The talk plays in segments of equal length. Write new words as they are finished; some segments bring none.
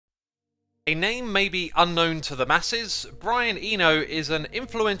A name maybe unknown to the masses, Brian Eno is an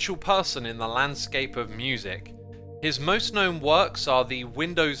influential person in the landscape of music. His most known works are the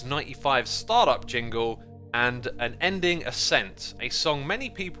Windows 95 startup jingle and an ending Ascent, a song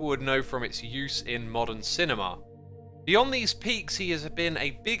many people would know from its use in modern cinema. Beyond these peaks, he has been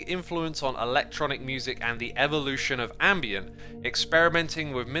a big influence on electronic music and the evolution of ambient,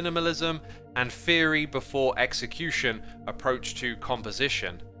 experimenting with minimalism and theory before execution approach to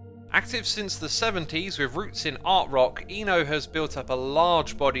composition. Active since the 70s with roots in art rock, Eno has built up a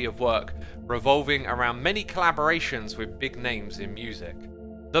large body of work revolving around many collaborations with big names in music.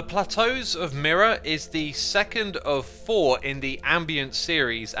 The Plateaux of Mirror is the second of 4 in the Ambient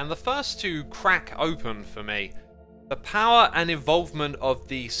series and the first to crack open for me. The power and involvement of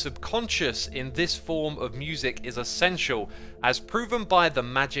the subconscious in this form of music is essential, as proven by the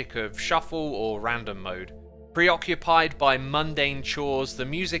magic of shuffle or random mode. Preoccupied by mundane chores, the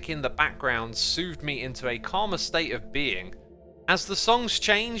music in the background soothed me into a calmer state of being. As the songs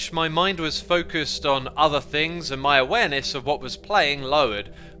changed, my mind was focused on other things and my awareness of what was playing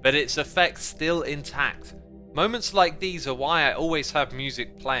lowered, but its effect still intact. Moments like these are why I always have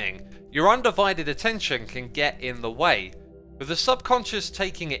music playing. Your undivided attention can get in the way. With the subconscious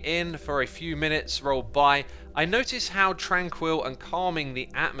taking it in for a few minutes rolled by, I notice how tranquil and calming the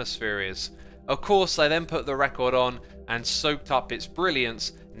atmosphere is. Of course, I then put the record on and soaked up its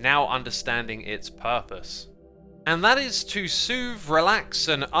brilliance, now understanding its purpose. And that is to soothe, relax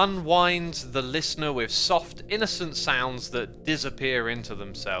and unwind the listener with soft, innocent sounds that disappear into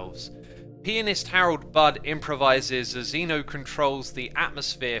themselves. Pianist Harold Budd improvises as Eno controls the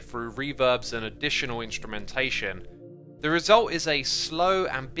atmosphere through reverbs and additional instrumentation. The result is a slow,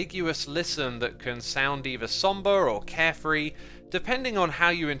 ambiguous listen that can sound either somber or carefree, depending on how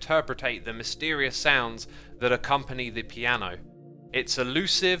you interpret the mysterious sounds that accompany the piano. It's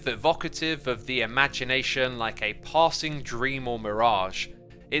elusive, evocative of the imagination like a passing dream or mirage.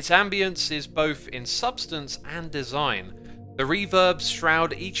 Its ambience is both in substance and design. The reverbs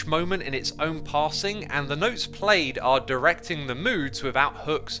shroud each moment in its own passing, and the notes played are directing the moods without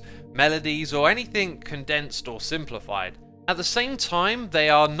hooks, melodies, or anything condensed or simplified. At the same time, they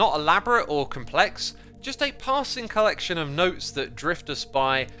are not elaborate or complex, just a passing collection of notes that drift us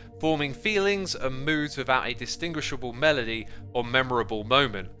by, forming feelings and moods without a distinguishable melody or memorable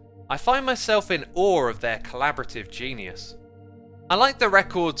moment. I find myself in awe of their collaborative genius. I like the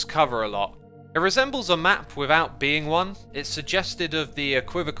record's cover a lot. It resembles a map without being one. It's suggestive of the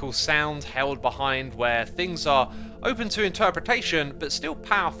equivocal sound held behind where things are open to interpretation but still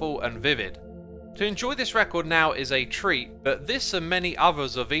powerful and vivid. To enjoy this record now is a treat, but this and many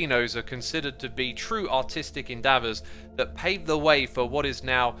others of Eno's are considered to be true artistic endeavours that paved the way for what is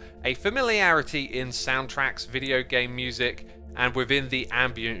now a familiarity in soundtracks, video game music, and within the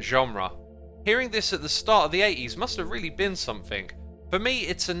ambient genre. Hearing this at the start of the 80s must have really been something. For me,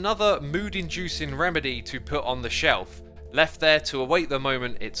 it's another mood-inducing remedy to put on the shelf, left there to await the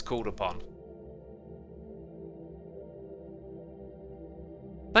moment it's called upon.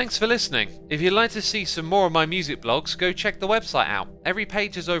 Thanks for listening. If you'd like to see some more of my music blogs, go check the website out. Every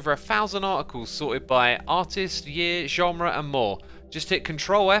page has over 1,000 articles sorted by artist, year, genre and more. Just hit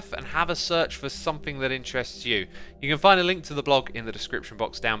Ctrl F and have a search for something that interests you. You can find a link to the blog in the description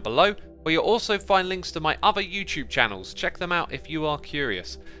box down below, where you'll also find links to my other YouTube channels. Check them out if you are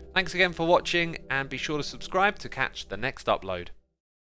curious. Thanks again for watching, and be sure to subscribe to catch the next upload.